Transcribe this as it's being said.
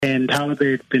and how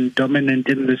they'd been dominant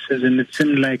in the season. It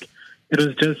seemed like it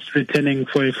was just returning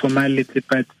for a formality,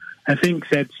 but I think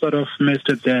that sort of messed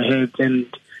with their heads, and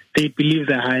they believed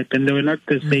the hype, and they were not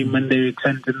the same when they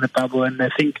returned in the bubble, and I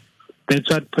think that's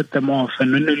what put them off.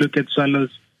 And when you look at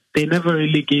Swallows, they never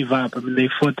really gave up. I mean, they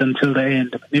fought until the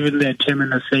end. Even their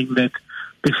chairman was saying that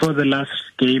before the last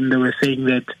game, they were saying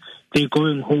that they're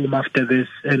going home after this,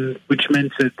 and which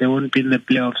meant that they won't be in the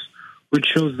playoffs, which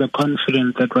shows the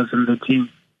confidence that was in the team.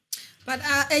 But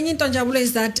Njabulo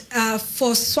is that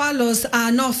for Swallows,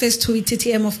 no offense to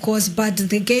TTM, of course, but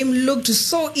the game looked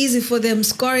so easy for them,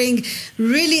 scoring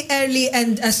really early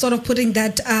and sort of putting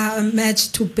that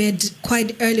match to bed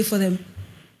quite early for them.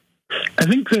 I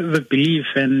think the belief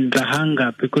and the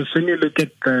hunger, because when you look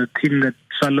at the team that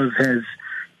Swallows has,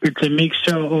 it's a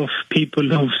mixture of people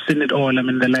who've seen it all. I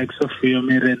mean, the likes of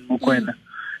Yomir and Mokoena.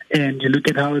 And you look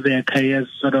at how their careers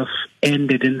sort of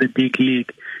ended in the big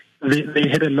league. They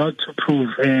had a lot to prove,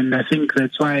 and I think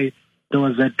that's why there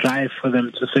was a drive for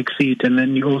them to succeed. And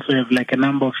then you also have like a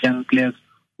number of young players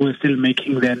who are still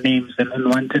making their names and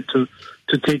wanted to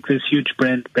take this huge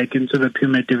brand back into the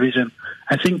Premier Division.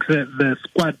 I think the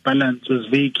squad balance was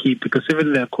very key, because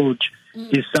even their coach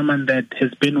is someone that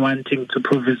has been wanting to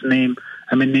prove his name.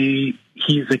 I mean,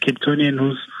 he's a Capetonian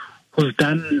who's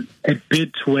done a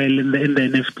bit well in the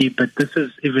NFP, but this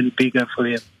is even bigger for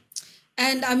him.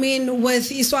 And I mean, with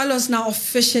Swallows now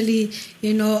officially,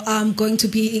 going to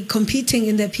be competing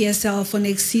in the PSL for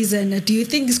next season, do you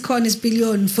think it's corners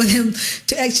billion for them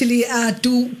to actually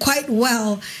do quite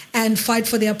well and fight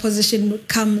for their position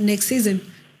come next season?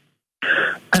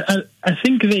 I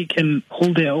think they can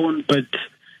hold their own, but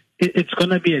it's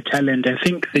going to be a challenge. I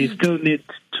think they still need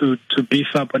to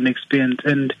beef up on experience.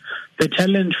 And the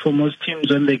challenge for most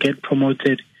teams when they get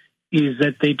promoted is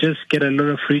that they just get a lot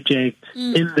of rejects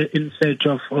in search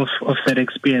of that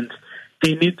experience.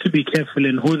 They need to be careful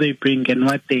in who they bring and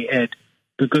what they add,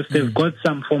 because they've got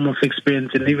some form of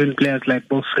experience, and even players like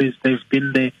Bob Fries, they've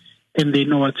been there and they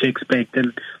know what to expect.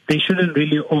 And they shouldn't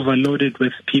really overload it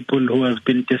with people who have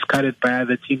been discarded by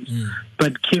other teams,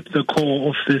 but keep the core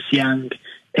of this young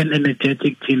and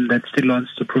energetic team that still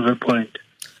wants to prove a point.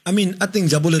 I mean, I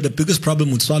think, Njabulo, the biggest problem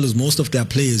with Swallows, most of their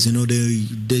players,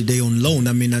 they're on loan.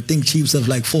 I mean, I think Chiefs have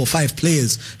like 4 or 5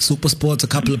 players, Super Sports, a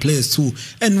couple of players too.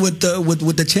 And with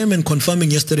the chairman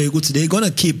confirming yesterday, they're going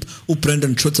to keep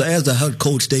Brendan Trutzer as the head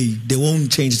coach. They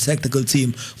won't change the tactical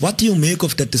team. What do you make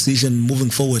of that decision moving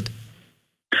forward?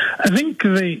 I think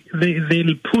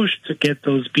they'll push to get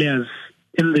those players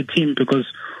in the team, because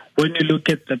when you look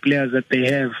at the players that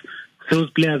they have,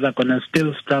 those players are going to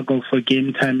still struggle for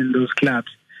game time in those clubs.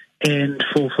 And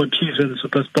for Chiefs and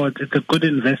Super Sports, it's a good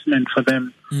investment for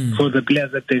them, for the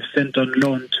players that they've sent on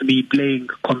loan to be playing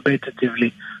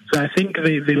competitively. So I think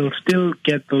they'll still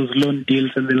get those loan deals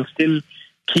and they'll still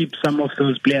keep some of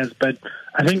those players. But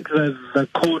I think the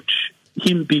coach,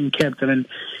 him being kept, I mean,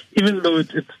 even though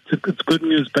it's good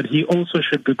news, but he also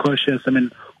should be cautious. I mean,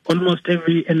 almost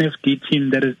every NFD team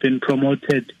that has been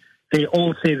promoted, they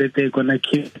all say that they're going to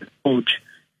keep the coach.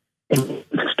 And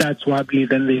it starts wobbly,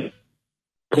 then they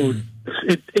coach.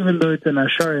 Even though it's an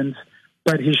assurance,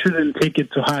 but he shouldn't take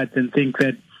it to heart and think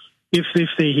that if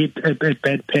they hit a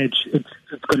bad patch,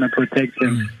 it's going to protect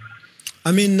him.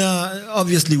 I mean,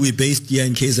 obviously we're based here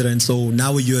in KZN, so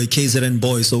now you're a KZN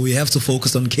boy, so we have to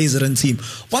focus on KZN team.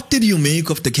 What did you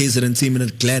make of the KZN team in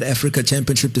the Glad Africa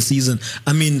Championship this season?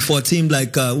 I mean, for a team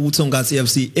like Utsongas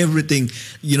AFC, everything,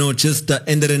 just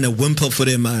ended in a whimper for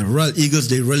them. Royal Eagles,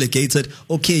 they relegated.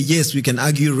 Okay, yes, we can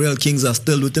argue Royal Kings are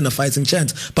still within a fighting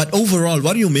chance, but overall,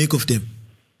 what do you make of them?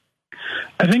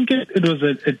 I think it was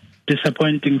a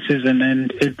disappointing season,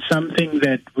 and it's something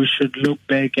that we should look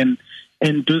back and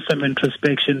do some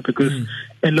introspection, because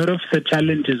a lot of the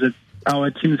challenges that our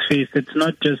teams face, it's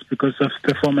not just because of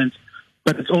performance,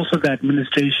 but it's also the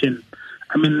administration.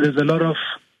 I mean, there's a lot of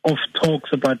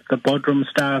talks about the boardroom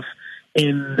staff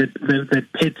and the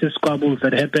petty squabbles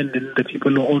that happened in the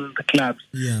people who own the clubs.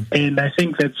 Yeah. And I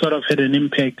think that sort of had an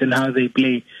impact on how they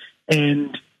play.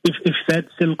 And if that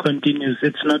still continues,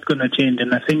 it's not going to change.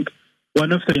 And I think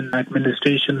one of the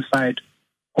administration side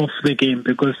of the game,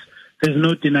 because there's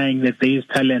no denying that there is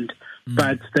talent,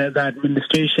 but the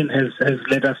administration has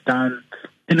let us down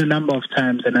in a number of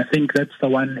times, and I think that's the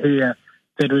one area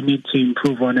that we need to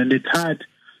improve on. And it's hard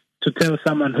to tell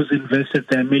someone who's invested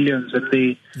their millions and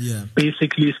they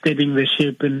basically steadying the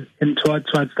ship in towards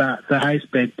the high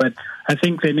speed. But I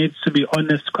think there needs to be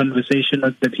honest conversation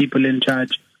with the people in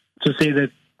charge to say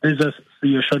that these are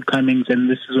your shortcomings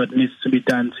and this is what needs to be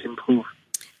done to improve.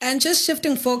 And just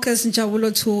shifting focus,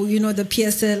 Njabulo, to, the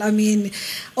PSL. I mean,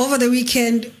 over the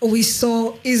weekend, we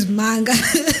saw Manga,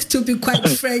 to be quite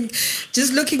frank.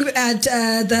 Just looking at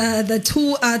the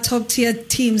two top-tier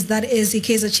teams, that is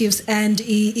Kaizer Chiefs and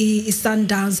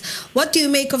Sundowns. What do you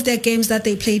make of their games that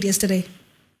they played yesterday?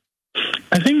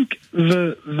 I think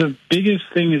the biggest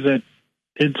thing is that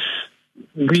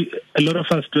a lot of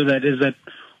us do that, is that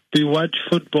we watch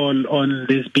football on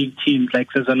these big teams. Like,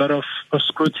 there's a lot of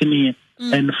scrutiny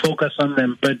and focus on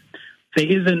them, but there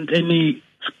isn't any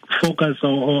focus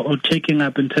or taking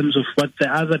up in terms of what the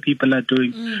other people are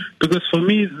doing. Because for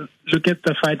me, look at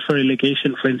the fight for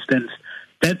relegation, for instance.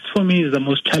 That, for me, is the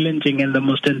most challenging and the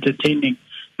most entertaining.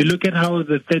 You look at how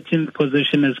the 13th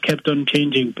position has kept on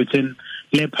changing between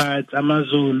Leopards,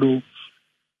 Amazulu,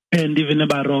 and even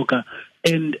Baroka.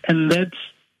 And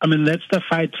that's the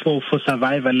fight for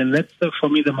survival, and that's, for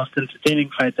me, the most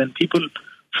entertaining fight. And people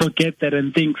forget that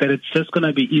and think that it's just going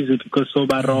to be easy because of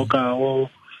Baroka or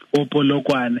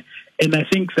Polokwane. And I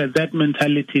think that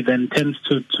mentality then tends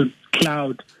to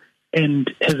cloud and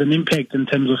has an impact in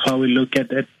terms of how we look at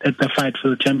the fight for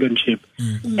the championship.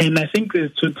 And I think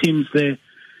there's two teams there,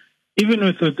 even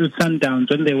with Sundowns,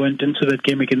 when they went into that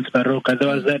game against Baroka,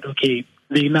 there was that, okay,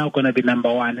 they're now going to be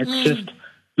number one. It's just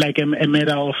like a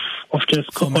matter of just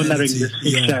honoring this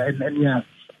fixture.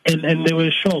 And they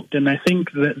were shocked. And I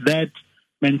think that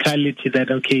mentality that,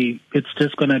 okay, it's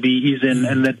just going to be easy,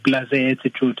 and that blasé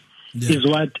attitude is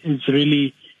what is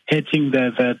really hurting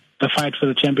the fight for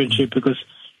the championship. Because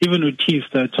even with Chiefs,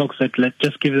 there are talks that let's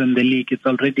just give them the league, it's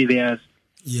already theirs.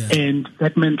 And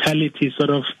that mentality sort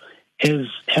of has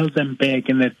held them back,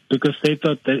 in that because they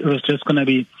thought that it was just going to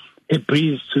be a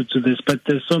breeze to this. But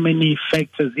there's so many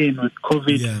factors in with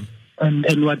COVID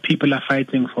and what people are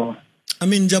fighting for. I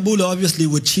mean, Njabulo, obviously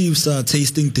with Chiefs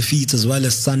tasting defeats as well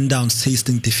as Sundowns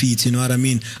tasting defeats, you know what I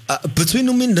mean? Between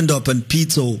Umindendop and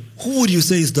Pito, who would you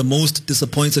say is the most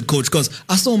disappointed coach? Because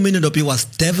I saw Umindendop, he was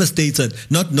devastated,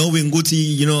 not knowing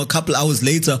Guti, a couple hours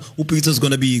later, Pito's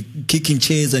going to be kicking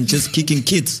chairs and just kicking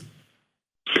kids.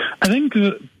 I think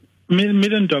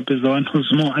Middendorp is the one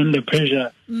who's more under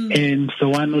pressure and the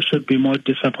one who should be more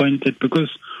disappointed,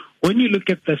 because when you look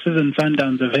at the season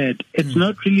Sundowns have had, it's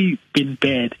not really been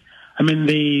bad. I mean,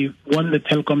 they won the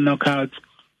Telkom knockouts.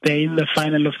 They're in the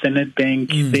final of the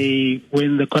Nedbank. They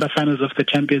win the quarterfinals of the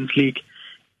Champions League.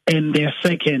 And they're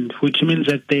second, which means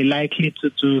that they're likely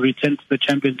to return to the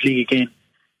Champions League again.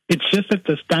 It's just that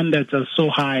the standards are so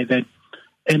high that,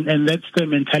 and that's the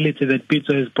mentality that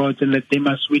Pizzo has brought in, that they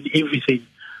must win everything.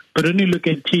 But when you look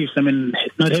at Chiefs, I mean,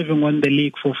 not having won the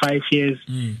league for 5 years,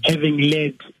 having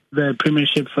led the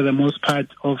Premiership for the most part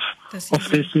of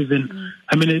this season,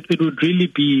 I mean, it would really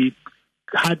be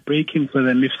heartbreaking for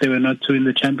them if they were not to win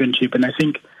the championship. And I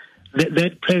think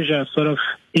that pressure sort of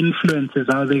influences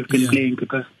how they've been playing,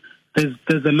 because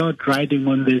there's a lot riding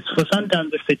on this. For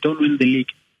Sundowns, if they don't win the league,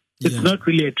 it's not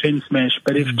really a train smash.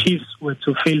 But if Chiefs were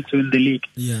to fail to win the league,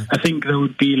 I think there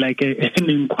would be like an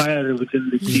inquiry within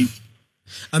the team.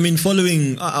 I mean,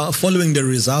 following the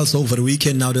results over the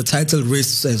weekend, now the title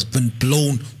race has been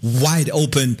blown wide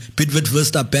open. Bidvest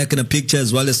Vista back in the picture,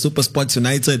 as well as Super Sports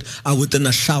United are within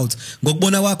a shout.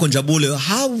 Ngokubona kwakho Njabulo,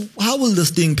 how will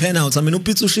this thing pan out? I mean,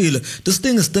 upitsushile, this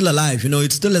thing is still alive.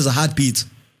 It still has a heartbeat.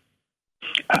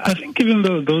 I think even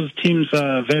though those teams,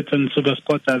 Vet and Super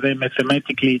Sports, are there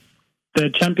mathematically,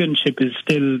 the championship is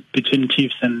still between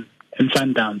Chiefs and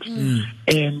Sundowns.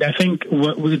 And I think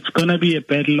it's going to be a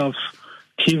battle of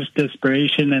Chiefs'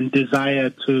 desperation and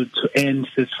desire to end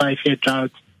this 5-year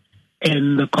drought,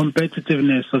 and the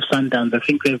competitiveness of Sundowns. I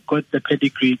think they've got the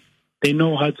pedigree. They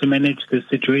know how to manage the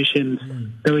situations.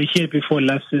 They were here before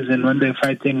last season when they were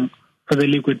fighting for the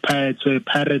league with Pirates, where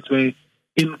Pirates were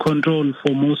in control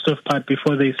for most of part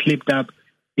before they slipped up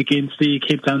against the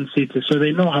Cape Town City. So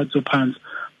they know how to pounce.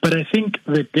 But I think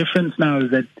the difference now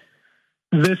is that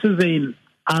this is an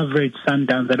average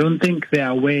Sundowns. I don't think they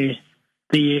are where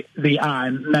they are.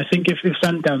 And I think if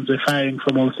Sundowns were firing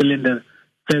from all cylinders,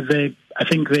 I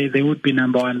think they would be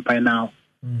number one by now.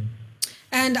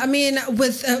 And I mean,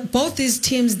 with both these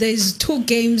teams, there's 2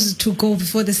 games to go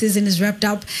before the season is wrapped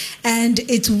up. And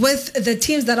it's with the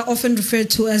teams that are often referred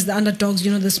to as the underdogs,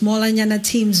 the smaller Nyana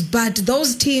teams. But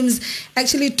those teams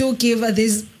actually do give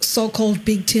these so-called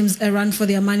big teams a run for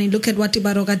their money. Look at what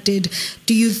Baroka did.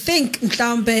 Do you think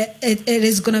it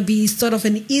is going to be sort of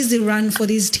an easy run for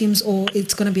these teams, or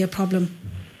it's going to be a problem?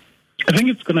 I think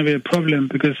it's going to be a problem,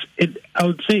 because I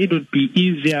would say it would be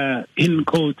easier, in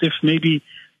quotes, if maybe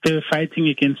they were fighting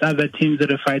against other teams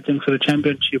that are fighting for the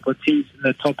championship, or teams in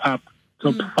the top half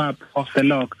of the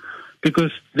log,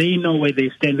 because they know where they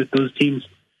stand with those teams.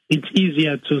 it's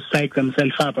easier to psych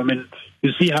themselves up. I mean,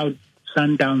 you see how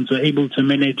Sundowns were able to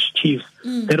manage Chiefs.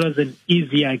 That was an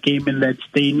easier game in that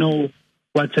they know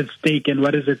what's at stake and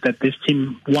what is it that this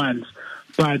team wants.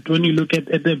 But when you look at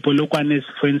the Polokwanes,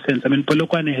 for instance, I mean,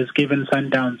 Polokwane has given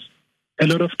Sundowns a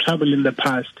lot of trouble in the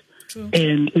past. True.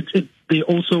 And they're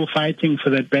also fighting for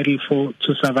that battle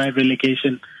to survive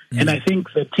relegation. And I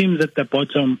think the teams at the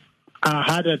bottom are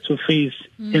harder to face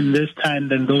in this time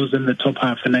than those in the top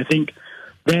half. And I think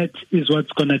that is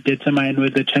what's going to determine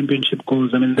where the championship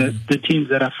goes. I mean, the teams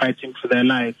that are fighting for their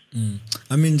lives.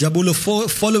 I mean, Njabulo,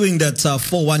 following that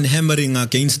 4-1 hammering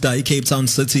against Cape Town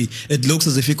City, it looks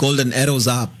as if you Golden Arrows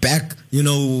are back,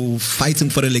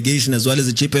 fighting for relegation as well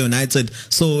as the Chippa United.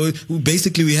 So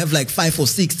basically we have like 5 or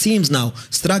 6 teams now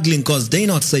struggling because they're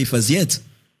not safe as yet.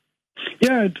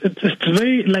 Yeah, it's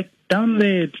very, like, down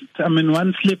there, I mean,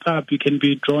 one slip up, you can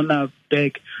be drawn out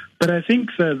back. But I think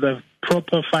the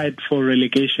proper fight for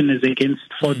relegation is against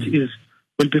will be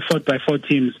fought by 4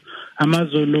 teams: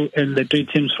 Amazulu and the 3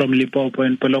 teams from Limpopo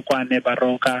and Polokwane,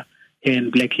 Baroka,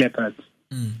 and Black Leopards.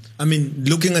 I mean,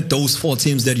 looking at those 4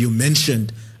 teams that you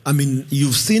mentioned, I mean,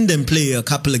 you've seen them play a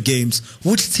couple of games.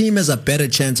 Which team has a better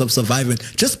chance of surviving,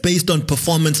 just based on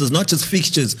performances, not just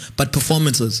fixtures, but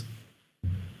performances?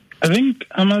 I think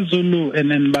Amazulu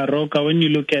and then Baroka, when you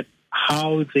look at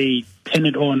how they turn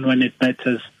it on when it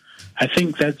matters, I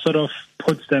think that sort of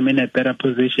puts them in a better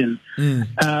position.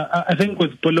 I think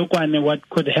with Polokwane, what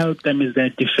could help them is their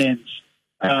defense.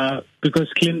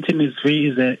 Because Clinton is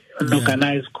an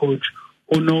organized coach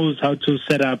who knows how to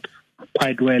set up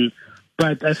quite well.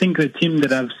 But I think the team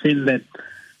that I've seen that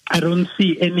I don't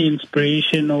see any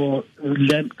inspiration or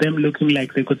them looking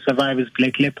like they could survive is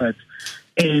Black Leopards.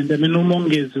 And I mean,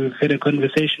 Umonges, we've had a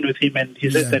conversation with him, and he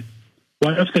said that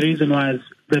one of the reasons was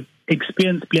the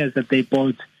experienced players that they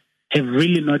bought have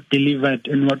really not delivered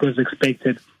in what was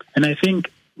expected. And I think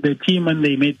the team, when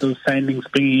they made those signings,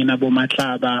 bringing in Abo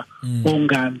Matlaba,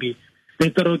 Ongambi, they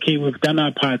thought, okay, we've done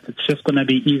our part. It's just going to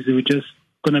be easy. We're just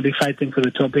going to be fighting for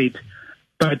the top 8.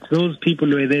 But those people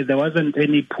were there. There wasn't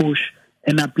any push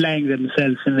in applying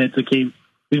themselves in that, okay,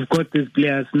 we've got these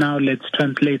players, now let's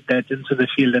translate that into the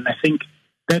field. And I think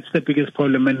that's the biggest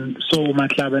problem. And so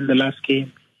Matlaba in the last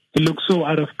game, he looked so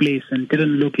out of place and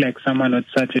didn't look like someone with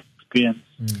such experience.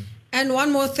 And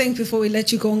one more thing before we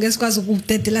let you go, just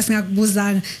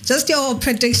your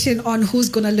prediction on who's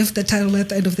going to lift the title at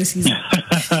the end of the season.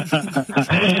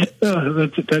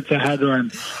 That's a hard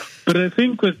one. But I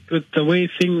think with the way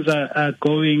things are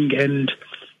going and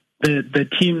the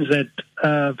teams that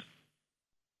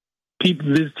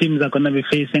these teams are going to be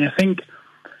facing, I think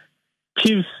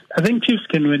Chiefs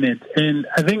can win it. And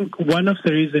I think one of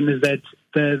the reasons is that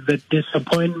the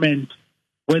disappointment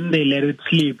when they let it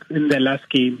slip in the last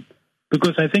game,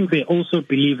 because I think they also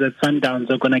believe that Sundowns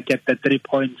are going to get the 3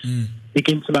 points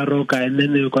against Baroka and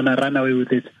then they're going to run away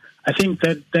with it. I think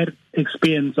that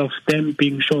experience of them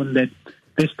being shown that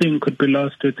this thing could be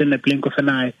lost within a blink of an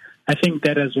eye, I think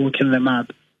that has woken them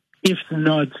up. If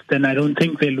not, then I don't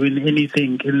think they'll win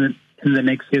anything in the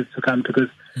next years to come, because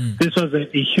this was a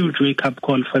huge wake-up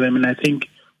call for them. And I think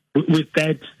with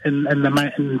that and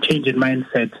change in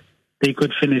mindset, they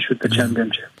could finish with the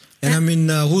championship. And I mean,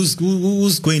 who's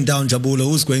going down, Njabulo?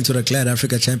 Who's going to the Glad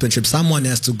Africa Championship? Someone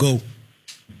has to go.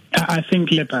 I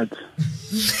think Leopards.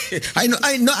 I know.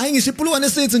 I think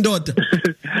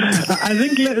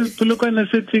Polokwane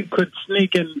City could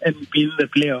sneak and be in the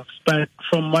playoffs. But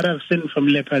from what I've seen from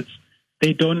Leopards,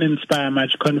 they don't inspire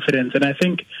much confidence. And I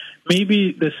think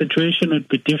maybe the situation would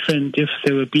be different if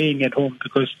they were playing at home,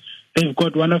 because they've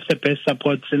got one of the best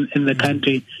supports in the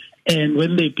country. And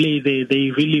when they play,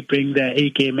 they really bring their A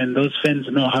game, and those fans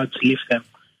know how to lift them.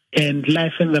 And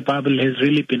life in the bubble has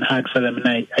really been hard for them, and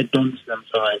I don't see them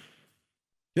survive.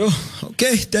 Yo,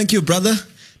 okay. Thank you, brother.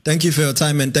 Thank you for your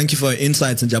time, and thank you for your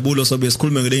insights. Njabulo, so be a school.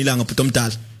 Thanks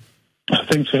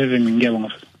for having me.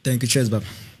 Thank you. Cheers, Baba.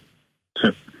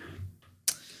 Sure.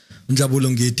 Njabulo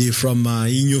Ngidi from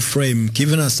New Frame,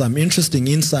 giving us some interesting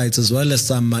insights as well as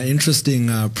some interesting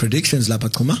predictions.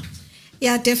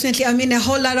 Yeah, definitely. I mean, a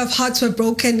whole lot of hearts were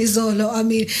broken, Izolo. I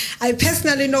mean, I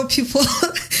personally know people.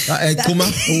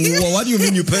 What do you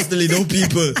mean you personally know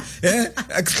people? Yeah?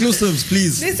 Exclusives,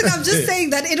 please. Listen, I'm just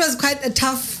saying that it was quite a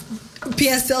tough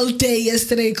PSL day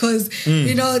yesterday, because,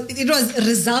 it was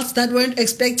results that weren't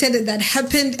expected and that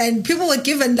happened, and people were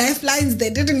given lifelines. They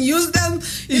didn't use them,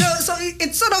 so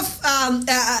it's sort of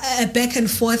a back and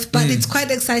forth, but it's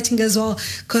quite exciting as well,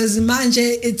 because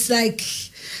Manje, it's like,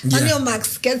 on your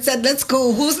marks, get set, let's go.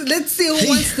 Let's see who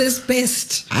wants this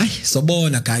best.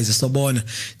 Sobona, guys, Sobona.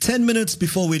 10 minutes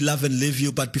before we love and leave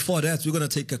you, but before that, we're going to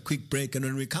take a quick break, and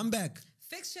when we come back,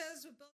 fixtures